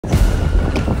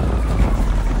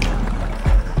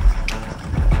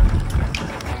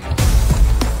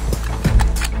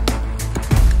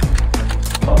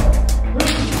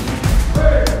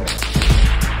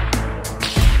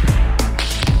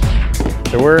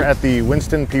So we're at the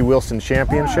Winston P. Wilson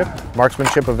Championship,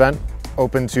 marksmanship event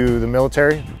open to the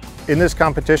military. In this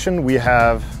competition, we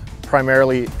have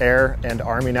primarily Air and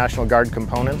Army National Guard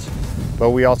components, but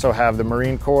we also have the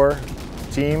Marine Corps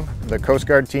team, the Coast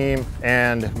Guard team,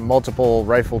 and multiple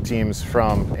rifle teams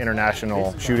from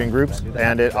international shooting groups.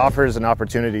 And it offers an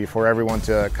opportunity for everyone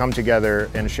to come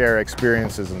together and share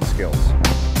experiences and skills.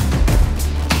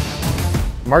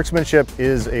 Marksmanship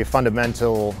is a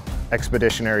fundamental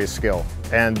expeditionary skill,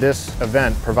 and this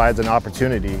event provides an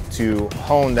opportunity to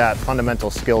hone that fundamental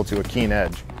skill to a keen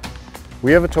edge.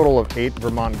 We have a total of 8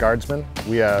 Vermont Guardsmen.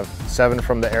 We have 7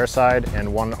 from the air side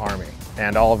and 1 Army,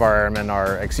 and all of our airmen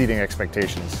are exceeding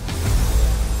expectations.